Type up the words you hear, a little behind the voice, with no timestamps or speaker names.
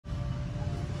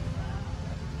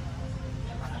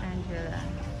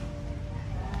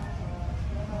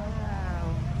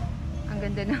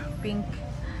ganda ng pink.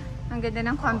 Ang ganda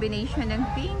ng combination ng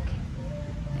pink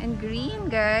and green,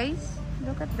 guys.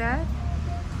 Look at that.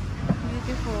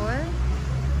 Beautiful.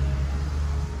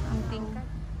 Ang tingkat.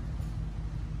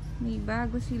 May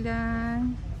bago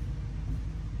silang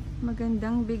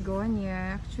magandang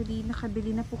begonia. Actually,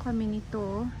 nakabili na po kami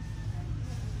nito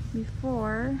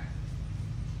before.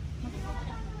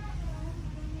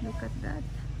 Look at that.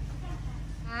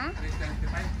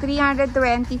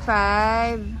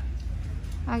 325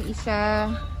 ang isa.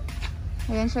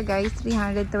 Ayan siya, guys,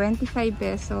 325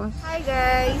 pesos. Hi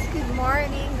guys, good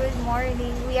morning, good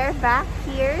morning. We are back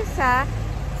here sa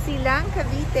Silang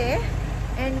Cavite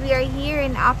and we are here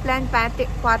in Upland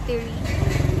Pottery.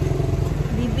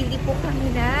 Bibili po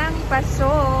kami ng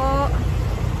paso.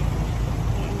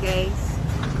 Ayan, guys.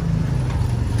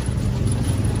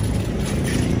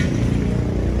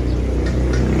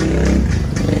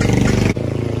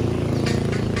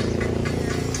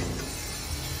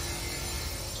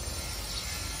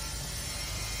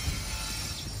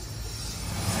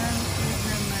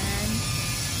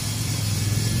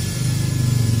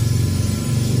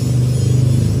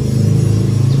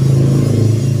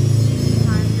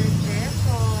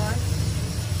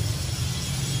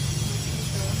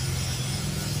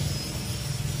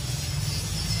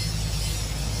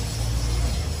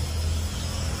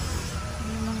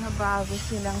 Bago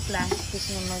silang plastic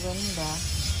na maganda.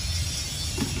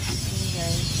 Ayan,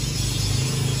 guys.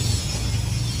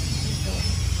 Ito.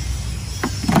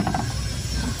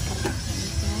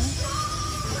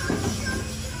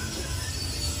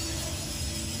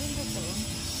 Ganda to.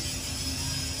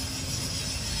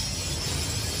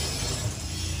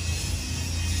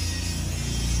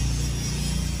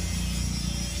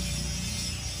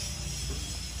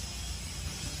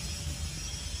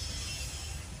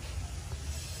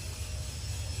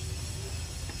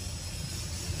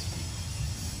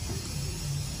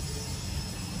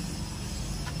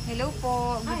 Hello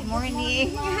po. Good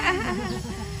morning.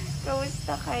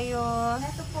 Kamusta kayo?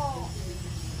 Ito po.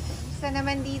 Kamusta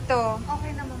naman dito?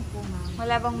 Okay naman po, ma'am.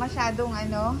 Wala bang masyadong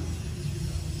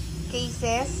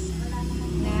cases? Wala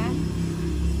naman. Na?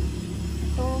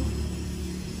 Ito.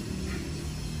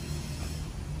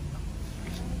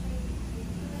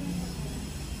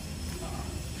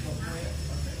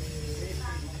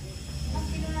 Ang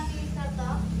kilo lang isa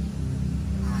to?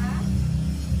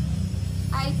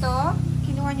 Ito?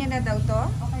 Kinuha niya na daw to?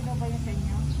 Okay daw ba yun sa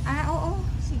inyo? Oo.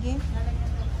 Sige.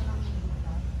 Lalagyan daw ko ng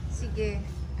dito. Sige.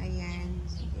 Ayan.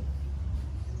 Sige.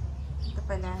 Ito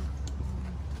pala.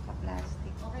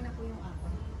 Ka-plastic. Okay na po yung ako.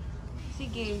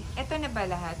 Sige. Ito na ba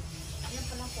lahat? Yan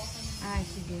pa lang po ako.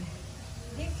 Sige.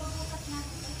 Hindi, pagbukas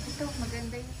natin. Ito,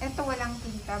 maganda yun. Ito, walang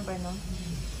tinta ba, no?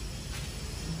 Ayan.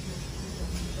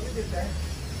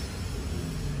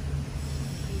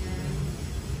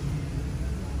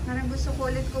 Parang gusto ko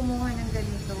ulit kumuha ng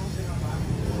ganito.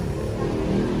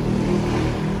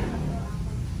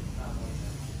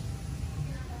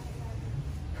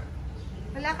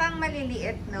 Wala kang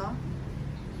maliliit, no?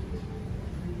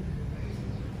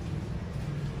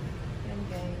 Yan,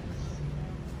 guys.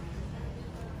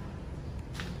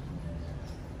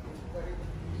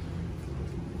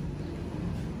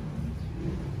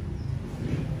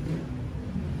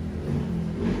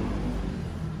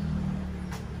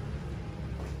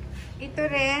 Ito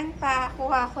rin,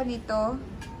 pakuha ko nito.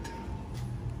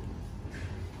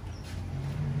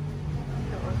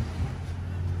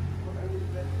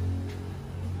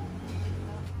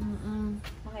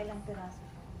 Mga ilang piraso.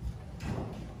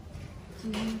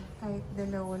 Kahit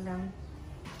dalawa lang.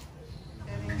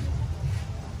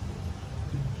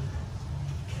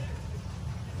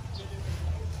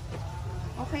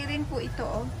 Okay rin po ito,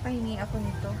 oh. Pahingi ako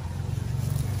nito.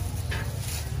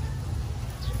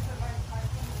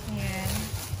 Ayan.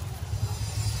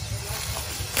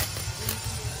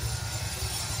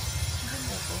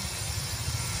 Ganda po.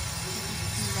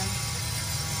 Ayan.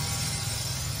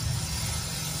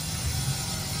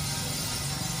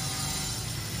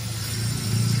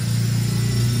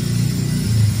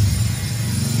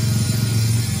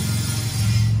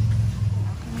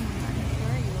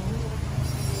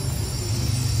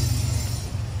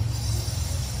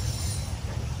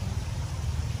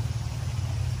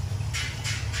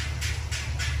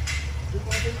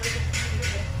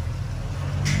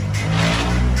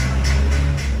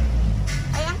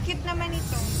 Ay, ang cute naman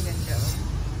ito. Ganda.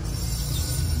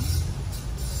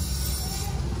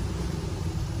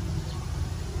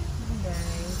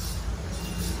 Guys.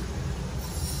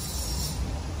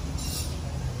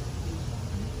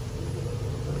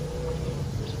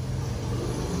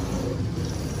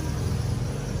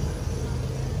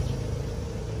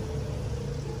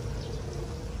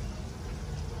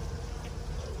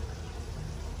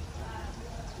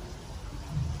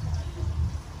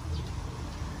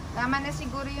 Tama na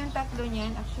siguro yung tatlo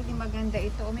niyan. Actually, maganda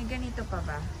ito. O, may ganito pa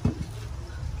ba?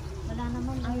 Wala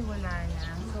naman. Ay, wala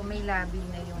na. So, may labi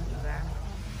na yung iba.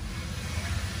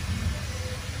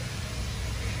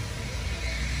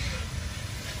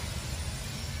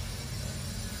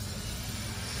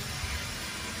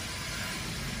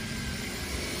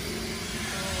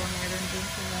 So, meron din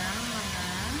silang mga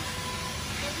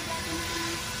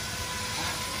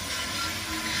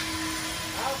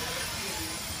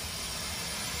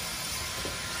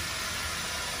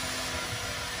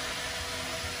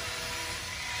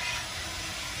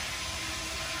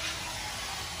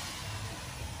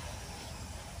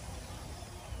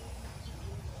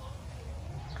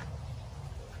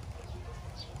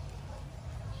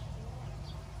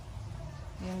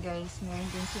yun guys, meron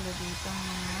din sila dito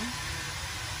mga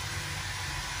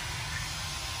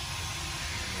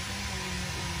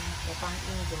pang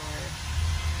indoor.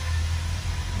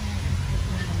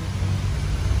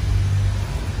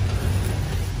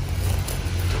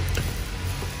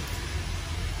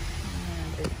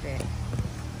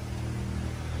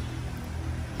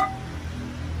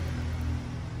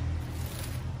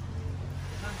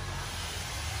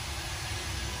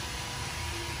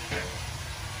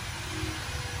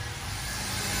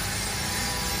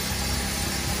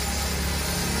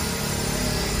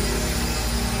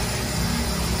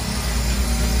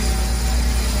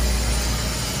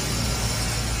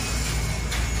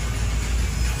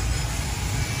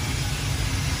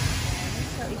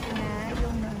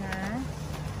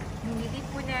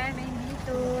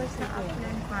 Sa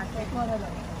Upland Pottery.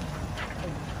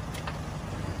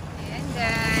 Ayan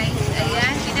guys.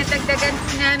 Ayan. Pinatagdagan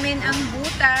po namin ang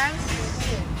butas.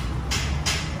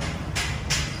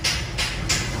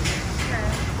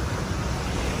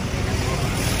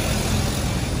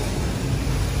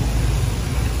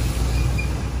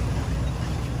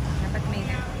 Dapat may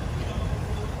na.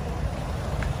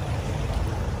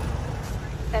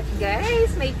 At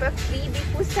guys, may pa-freebie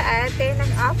po sa atin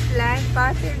ng Upland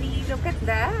Pottery. Look at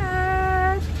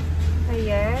that!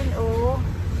 Ayan, oh.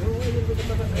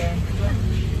 Ayan.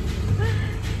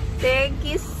 Thank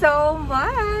you so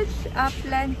much,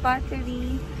 Upland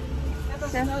Pottery.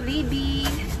 Sa freebie.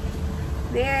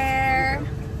 There.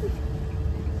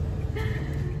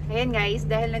 Ayan guys,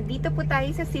 dahil nandito po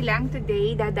tayo sa Silang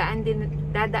today, dadaan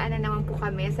na naman po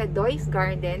kami sa Dhoie's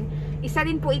Garden. Isa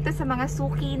rin po ito sa mga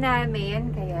suki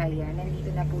namin. Kaya ayan,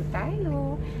 nandito na po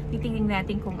tayo. Titingnan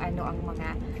natin kung ano ang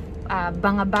mga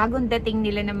bagong dating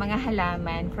nila ng mga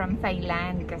halaman from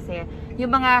Thailand. Kasi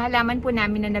yung mga halaman po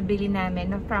namin na nabili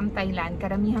namin from Thailand,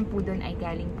 karamihan po doon ay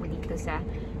galing po dito sa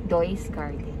Dhoie's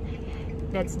Garden.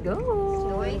 Let's go!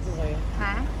 Dhoie's?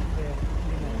 Ha?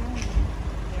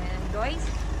 Ayan, Dhoie's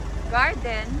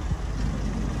Garden.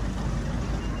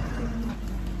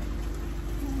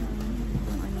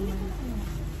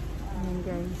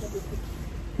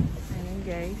 Ayan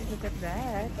guys, look at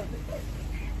that.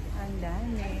 Ang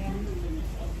dami.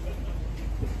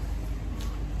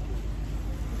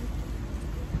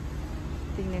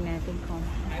 Tingnan natin kung.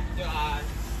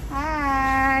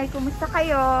 Hi! Kumusta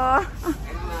kayo?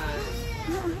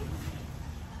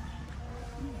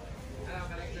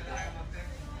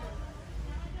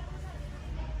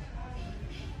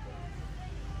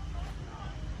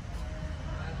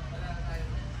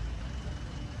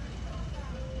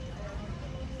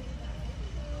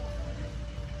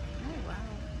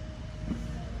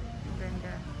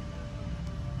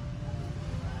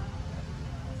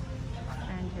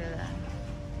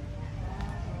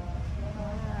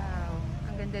 Wow,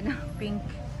 ang ganda ng pink.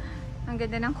 Ang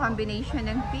ganda ng combination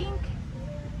ng pink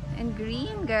and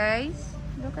green, guys.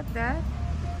 Look at that.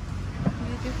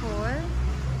 Beautiful.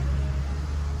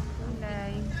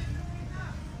 Kulay.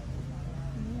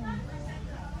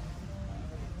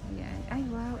 Ayan. Ay,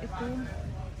 wow, ito.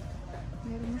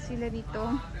 Meron na sila dito.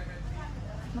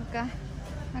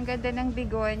 Ang ganda ng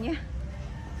begonia.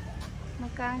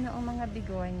 Magkano ang mga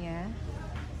begonia?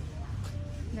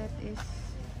 That is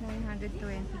 920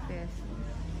 pesos.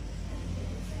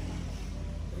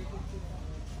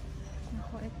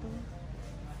 Ako, ito.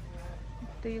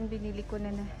 Ito yung binili ko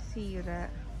na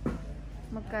nasira.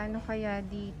 Magkano kaya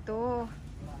dito?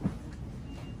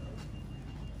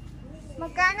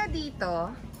 Magkano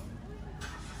dito?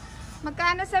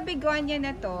 Magkano sa begonia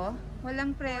na to?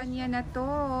 Walang begonia na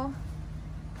to.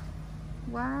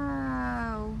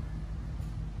 Wow!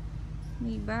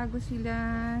 May bago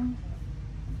silang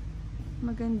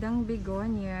magandang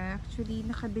begonia. Actually,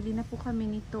 nakabili na po kami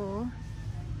nito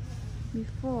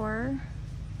before.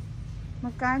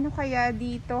 Magkano kaya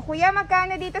dito? Kuya,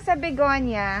 magkano dito sa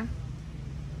begonia?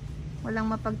 Walang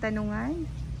mapagtanungan.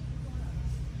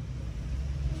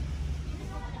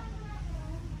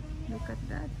 Look at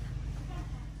that.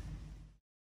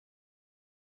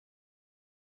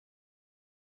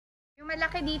 Yung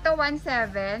malaki dito,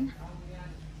 1,700.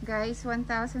 Guys,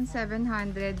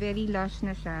 1,700. Very lush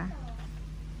na siya.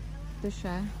 Ito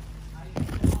siya.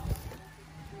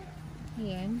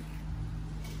 Ayan.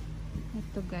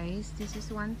 Ito guys, this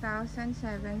is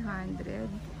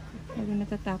 1,700. Pero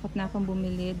natatakot na akong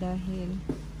bumili dahil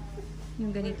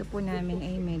yung ganito po namin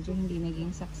ay medyo hindi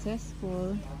naging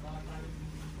successful.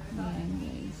 Ayan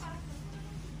guys.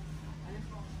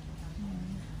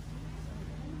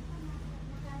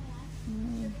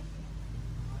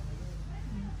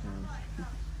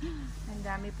 Ang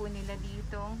dami po nila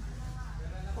ditong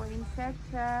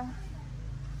poinsettia.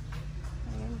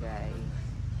 Ayan guys.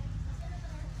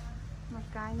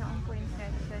 Magkano ang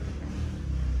poinsettia nila?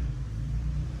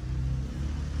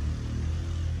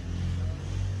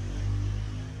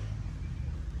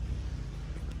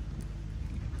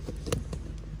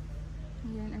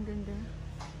 Ayan, ang ganda.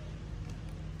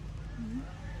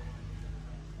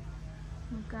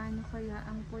 Magkano kaya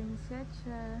ang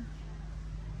poinsettia?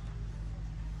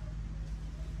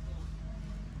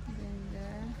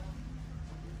 Ganda.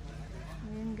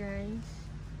 Ayan guys.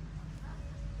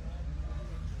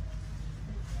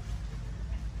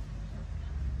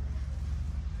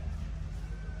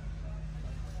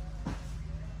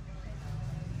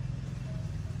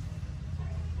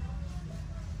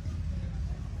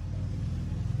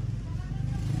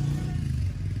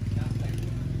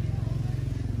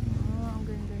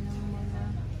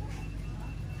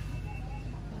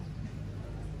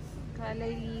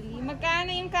 Kalay lili.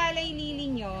 Magkano yung kalay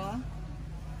lili nyo?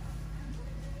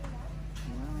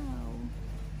 Wow.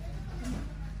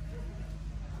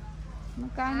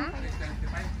 Magkano?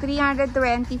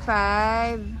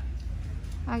 325.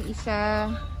 Ang isa.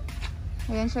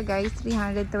 Ayan siya guys,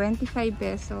 325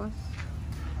 pesos.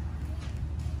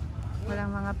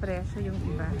 Walang mga presyo yung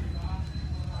iba.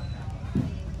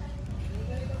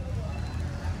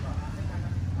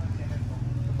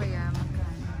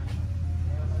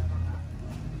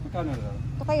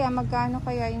 Ito kaya, magkano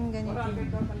kaya yung ganito?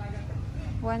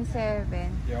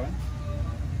 1,700. Yan?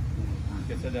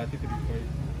 Kasi dati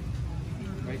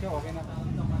 3,500. May ka, okay na.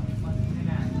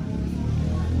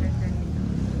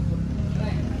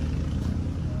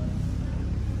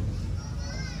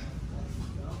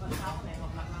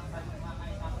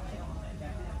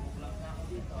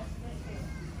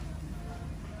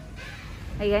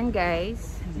 Ayan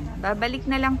guys, babalik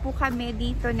na lang po kami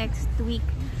dito next week.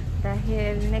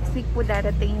 Dahil next week po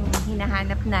darating yung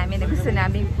hinahanap namin na gusto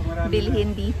namin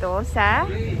bilhin dito sa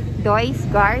Dhoie's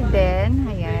Garden.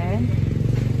 Ayan.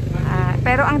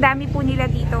 Pero ang dami po nila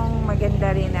ditong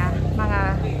maganda rin na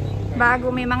mga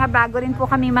bago. May mga bago rin po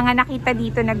kami mga nakita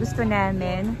dito na gusto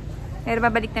namin. Pero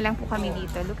babalik na lang po kami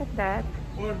dito. Look at that.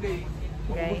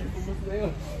 Guys.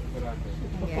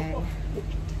 Ayan.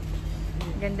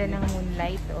 Ganda ng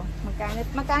moonlight. Oh.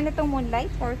 Magkano tong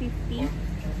moonlight? 450?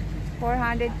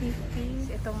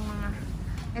 450.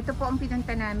 Ito po ang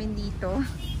pinunta namin dito.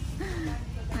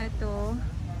 Ito.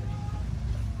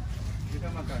 Dito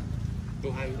magkano?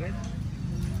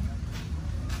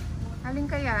 200? Alin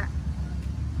kaya?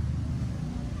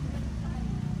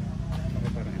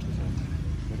 Ako parang ito sa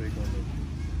Begonia.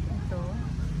 Ito.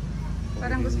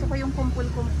 Parang gusto ko yung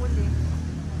kumpul-kumpul eh.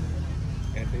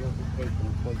 Ito yung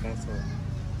kumpul kaso.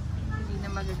 Hindi na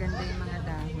magaganda yung mga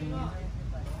dahon niya.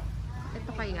 Ito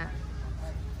kaya?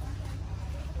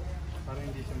 Parang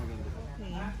hindi siya maganda. Okay.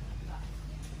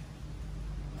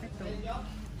 Ito.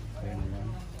 Ayan naman.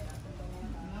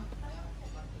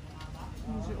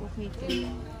 Medyo okay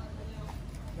kaya.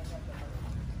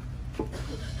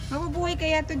 Mabubuhay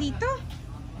kaya to dito?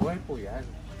 Buhay po yan.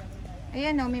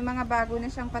 Ayan o, may mga bago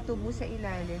na siyang patubo sa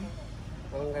ilalim.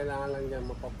 Ang kailangan lang niya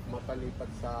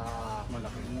mapalipat sa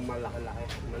malaki-laki,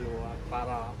 maluwag,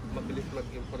 para mabilis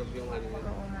mag-improve yung ano yun.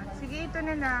 Oo nga. Sige, ito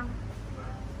na lang.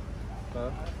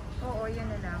 Ito? Oo, yan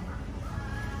na lang.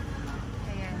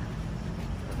 Ayan.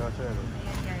 Ito siya.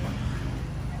 Ayan guys.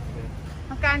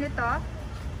 Magkano to?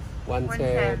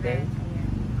 1,700. Ayan.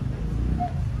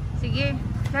 Sige,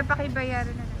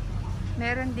 napakibayaran na lang.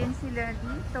 Meron din sila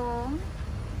dito.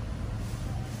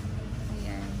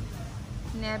 Ayan.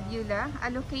 Nebula.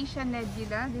 Allocation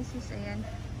nebula. This is, ayan.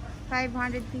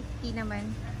 550 naman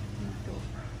dito.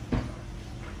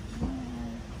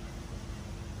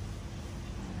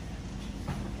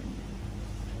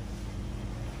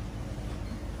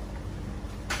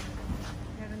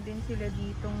 Meron din sila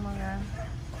ditong mga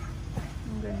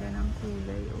ang ganda ng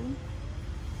kulay, oh.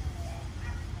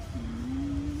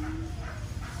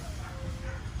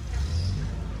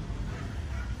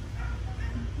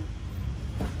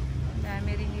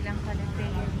 Dami rin Silang Cavite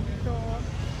dito.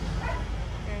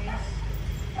 Guys.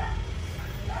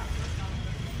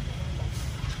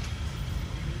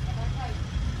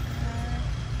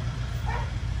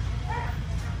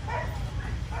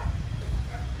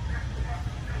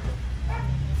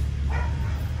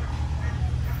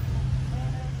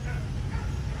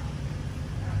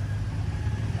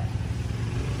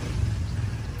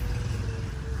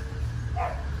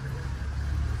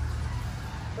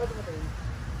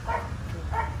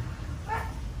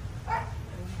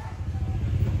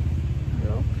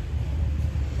 Look.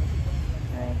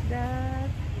 Like that.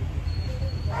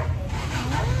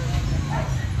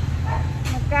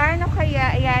 Magkano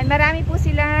kaya? Ayan, marami po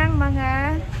silang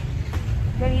mga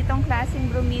ganitong klaseng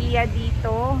bromeliad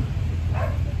dito.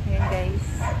 Ayan guys.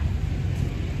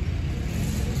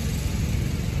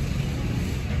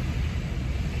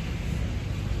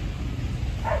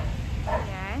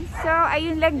 Ayan. So,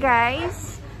 ayun lang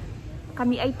guys.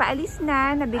 Kami ay paalis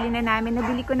na. Nabili na namin.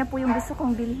 Nabili ko na po yung gusto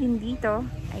kong bilhin dito.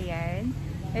 Ayan.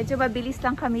 Medyo mabilis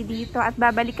lang kami dito at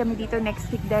babalik kami dito next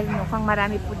week dahil mukhang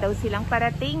marami po daw silang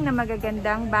parating na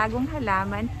magagandang bagong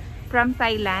halaman from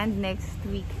Thailand next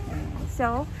week.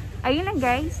 So, ayun lang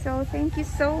guys. So, thank you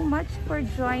so much for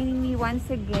joining me once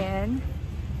again.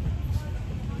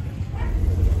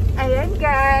 Ayan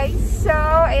guys. So,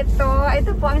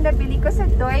 ito po ang nabili ko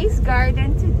sa Dhoie's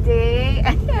Garden today.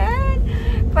 Ayan.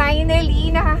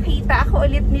 Finally, nakakita ako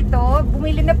ulit nito.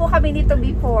 Bumili na po kami nito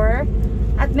before.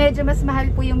 At medyo mas mahal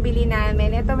po yung bili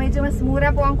namin. Ito medyo mas mura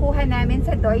po ang kuha namin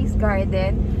sa Dhoie's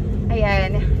Garden.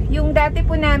 Ayan. Yung dati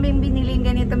po namin biniling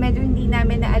ganito, medyo hindi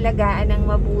namin naalagaan ng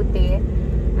mabuti.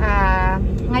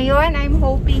 Ngayon, I'm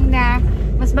hoping na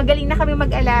mas magaling na kami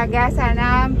mag-alaga.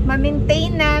 Sana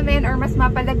ma-maintain namin or mas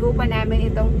mapalago pa namin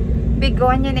itong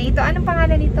Begonia na ito. Anong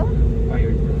pangalan nito?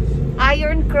 Iron Cross.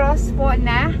 Iron Cross po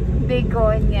na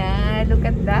Begonia. Look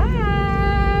at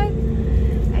that.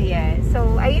 Ayan.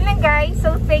 So, ayun lang guys.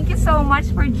 So, thank you so much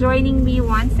for joining me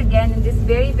once again in this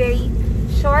very, very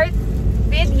short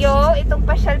video. Itong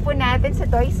pasyal po natin sa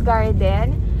Dhoie's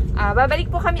Garden. Babalik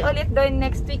po kami ulit doon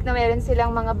next week na meron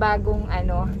silang mga bagong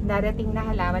darating na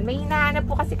halaman. May hinahanap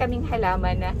po kasi kaming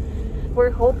halaman na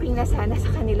we're hoping na sana sa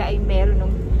kanila ay meron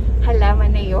ng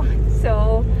halaman na yun.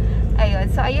 So, ayun.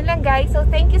 So, ayun lang guys. So,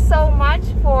 thank you so much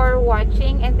for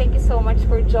watching and thank you so much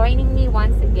for joining me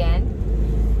once again.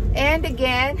 And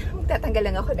again,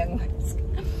 tatanggal lang ako ng mask.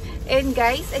 And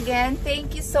guys, again,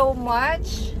 thank you so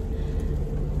much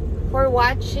for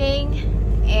watching.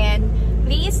 And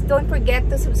please don't forget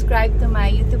to subscribe to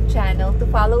my YouTube channel, to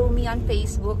follow me on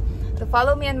Facebook, to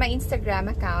follow me on my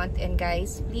Instagram account. And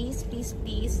guys, please, please,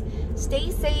 please stay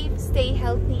safe, stay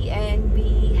healthy, and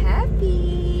be